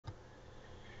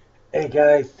Hey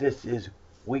guys, this is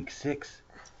week 6,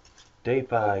 day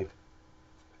 5,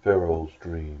 Pharaoh's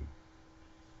dream.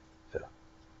 So,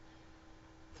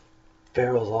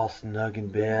 Pharaoh's all snug in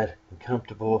bed and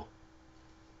comfortable,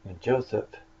 and Joseph,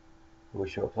 who will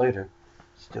show up later,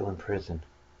 still in prison.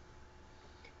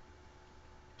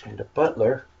 And the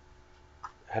butler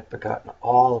had forgotten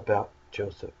all about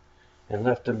Joseph and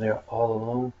left him there all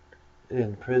alone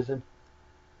in prison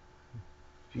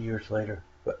a few years later.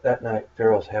 But that night,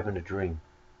 Pharaoh's having a dream.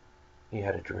 He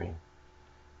had a dream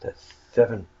that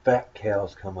 7 fat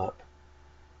cows come up,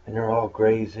 and they're all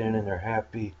grazing and they're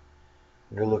happy.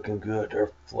 They're looking good,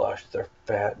 they're flush, they're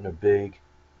fat and they're big.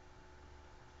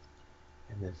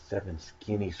 And then 7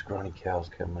 skinny, scrawny cows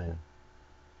come in.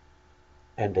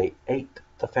 And they ate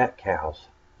the fat cows.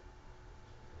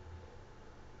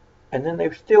 And then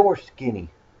they still were skinny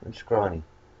and scrawny.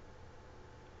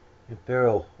 And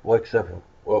Pharaoh wakes up and,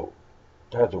 whoa,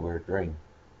 that's a weird dream.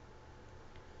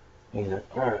 And he's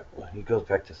like, alright, well, he goes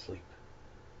back to sleep.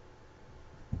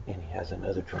 And he has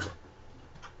another dream.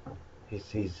 He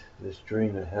sees this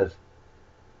dream that has,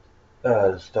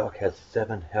 the stalk has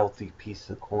 7 healthy pieces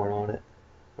of corn on it,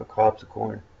 or cobs of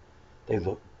corn. They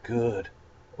look good.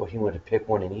 Well, he wanted to pick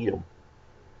one and eat them.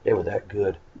 They were that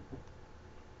good.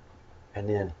 And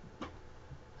then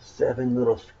 7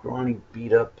 little scrawny,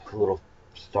 beat up little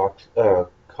stalks,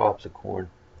 cobs of corn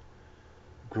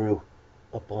grew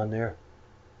up on there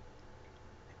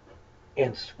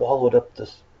and swallowed up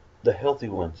the healthy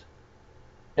ones.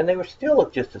 And they were still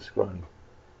look just as scrawny.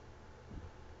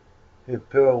 If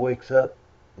Pharaoh wakes up,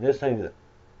 and this thing that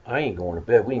I ain't going to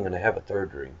bed, we ain't going to have a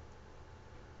third dream.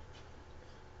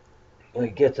 When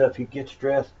he gets up, he gets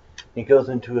dressed, he goes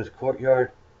into his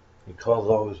courtyard, he calls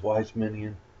all his wise men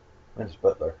in, and his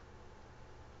butler.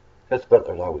 His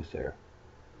butler's always there.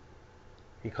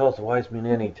 He calls the wise men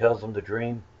in, he tells them the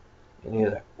dream, and he's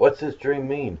like, what's this dream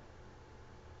mean?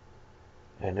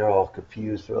 And they're all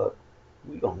confused. They're like,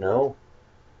 we don't know.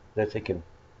 They're thinking,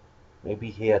 maybe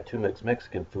he had too much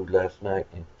Mexican food last night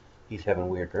and he's having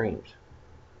weird dreams.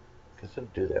 Because they'll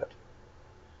do that.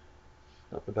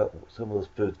 Something about some of those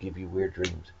foods give you weird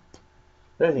dreams.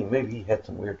 I think maybe he had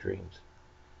some weird dreams.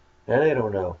 And I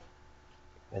don't know.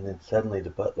 And then suddenly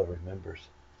the butler remembers.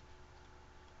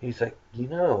 He's like,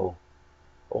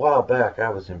 a while back I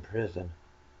was in prison.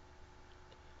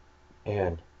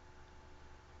 And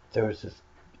there was this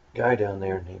guy down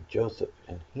there named Joseph.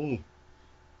 And he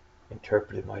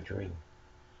interpreted my dream.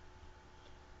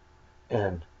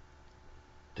 And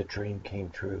the dream came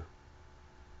true.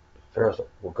 Pharaoh's like,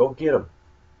 well, go get him.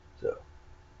 So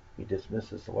he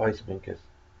dismisses the wise men because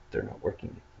they're not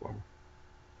working for him.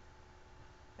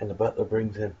 And the butler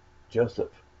brings in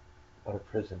Joseph out of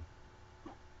prison.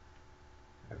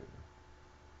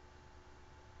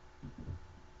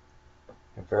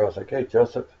 And Pharaoh's like, hey,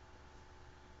 Joseph,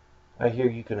 I hear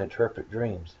you can interpret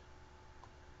dreams.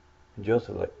 And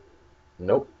Joseph's like,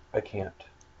 nope, I can't.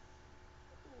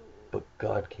 But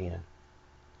God can.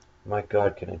 My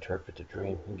God can interpret the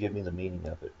dream and give me the meaning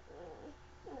of it.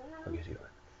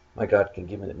 My God can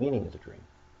give me the meaning of the dream.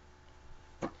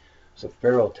 So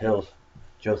Pharaoh tells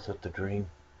Joseph the dream,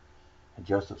 and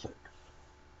Joseph's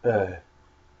like,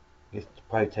 he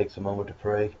probably takes a moment to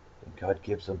pray, and God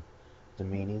gives him the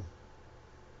meaning.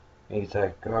 And he's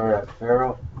like, all right,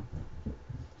 Pharaoh,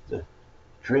 the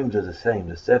dreams are the same.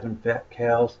 The 7 fat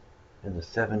cows and the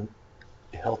 7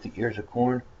 healthy ears of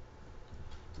corn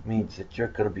means that you're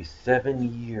going to be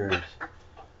 7 years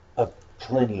of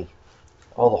plenty.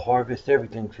 All the harvest,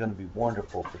 everything's going to be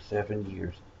wonderful for 7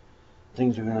 years.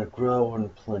 Things are going to grow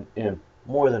in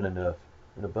more than enough,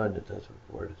 in abundance, that's what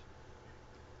the word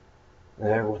is. And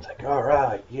everyone's like, all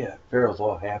right, yeah. Pharaoh's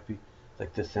all happy.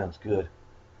 Like, this sounds good.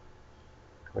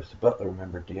 Of course, the butler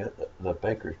remembered the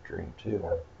baker's dream, too.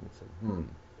 He said,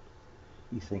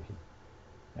 he's thinking.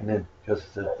 And then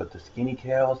Joseph says, but the skinny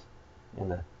cows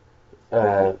and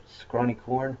the scrawny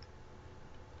corn,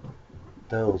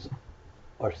 those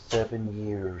are 7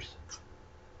 years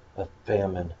of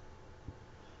famine.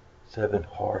 7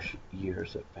 harsh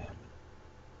years of famine.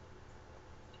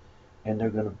 And they're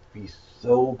going to be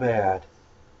so bad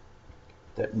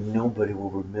that nobody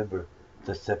will remember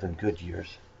the 7 good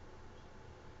years.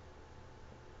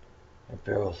 And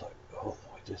Pharaoh's like, oh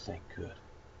boy, this ain't good.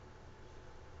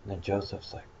 And then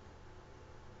Joseph's like,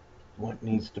 what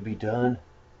needs to be done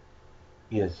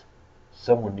is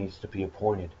someone needs to be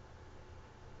appointed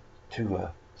to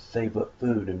save up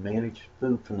food and manage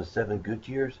food from the 7 good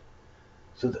years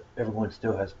so that everyone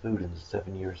still has food in the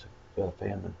 7 years of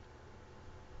famine.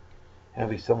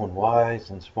 Have someone wise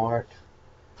and smart.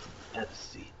 Let's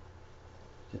see.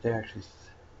 Did they actually?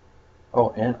 Oh,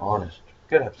 and honest.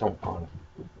 gotta have some honor,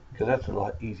 because that's a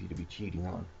lot easy to be cheating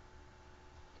on.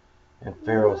 And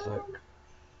Pharaoh's like,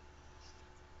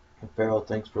 and Pharaoh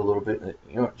thinks for a little bit.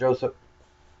 You know what, Joseph?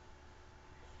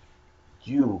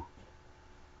 You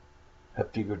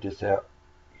have figured this out.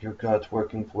 Your God's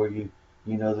working for you.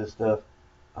 You know this stuff.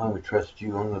 I'm gonna trust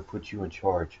you. I'm gonna put you in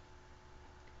charge.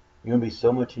 You're gonna be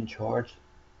so much in charge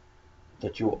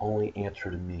that you'll only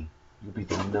answer to me. You'll be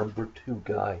the #2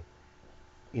 guy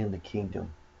in the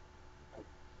kingdom.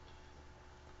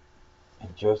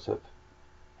 And Joseph,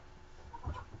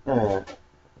 and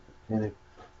they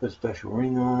put a special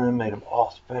ring on him, made him all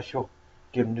special,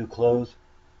 give him new clothes,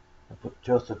 and put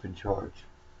Joseph in charge.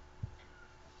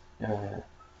 And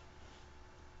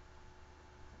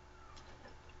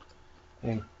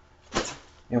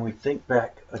we think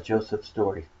back of Joseph's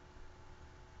story.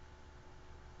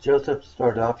 Joseph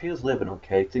started off, he was living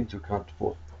okay, things were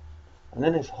comfortable. And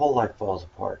then his whole life falls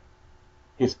apart.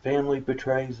 His family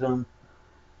betrays him.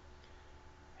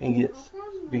 He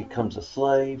becomes a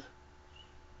slave.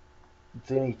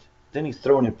 Then he's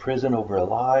thrown in prison over a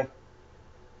lie.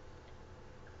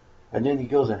 And then he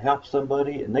goes and helps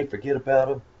somebody and they forget about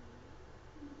him.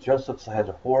 Joseph's had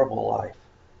a horrible life.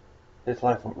 His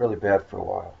life went really bad for a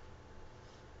while.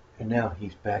 And now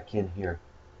he's back in here.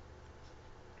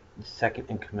 He's second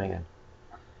in command.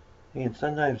 And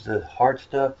sometimes the hard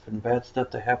stuff and bad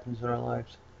stuff that happens in our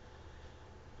lives,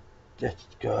 that's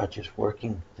God just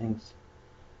working things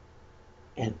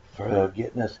and for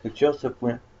getting us. Because Joseph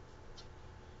went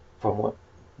from what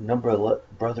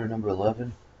brother number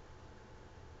 11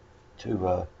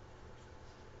 to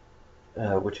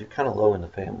which is kind of low in the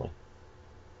family.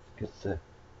 Because the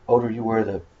older you were,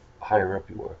 the higher up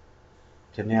you were.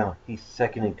 To now he's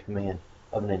second in command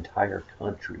of an entire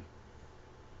country.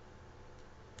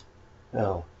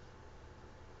 Oh,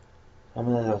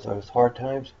 some of those hard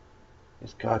times,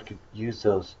 is God could use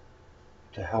those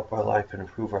to help our life and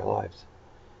improve our lives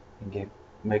and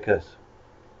make us.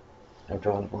 I'm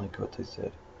drawing a blank what they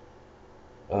said.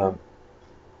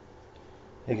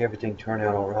 Make everything turn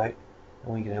out all right,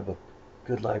 and we can have a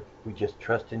good life. We just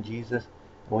trust in Jesus,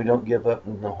 and we don't give up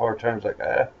in the hard times. Like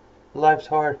life's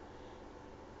hard.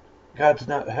 God's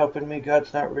not helping me.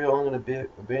 God's not real. I'm going to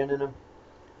abandon him.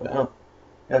 But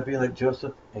gotta be like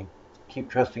Joseph and keep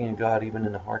trusting in God even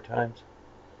in the hard times,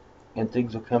 and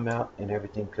things will come out, and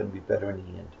everything's going to be better in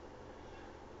the end.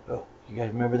 So you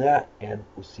guys remember that, and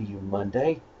we'll see you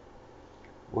Monday.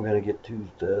 We're going to get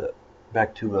to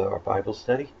back to our Bible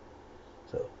study.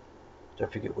 So I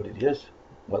forget what it is,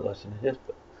 what lesson it is,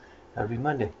 but that'll be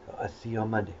Monday. I'll see you on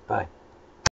Monday. Bye.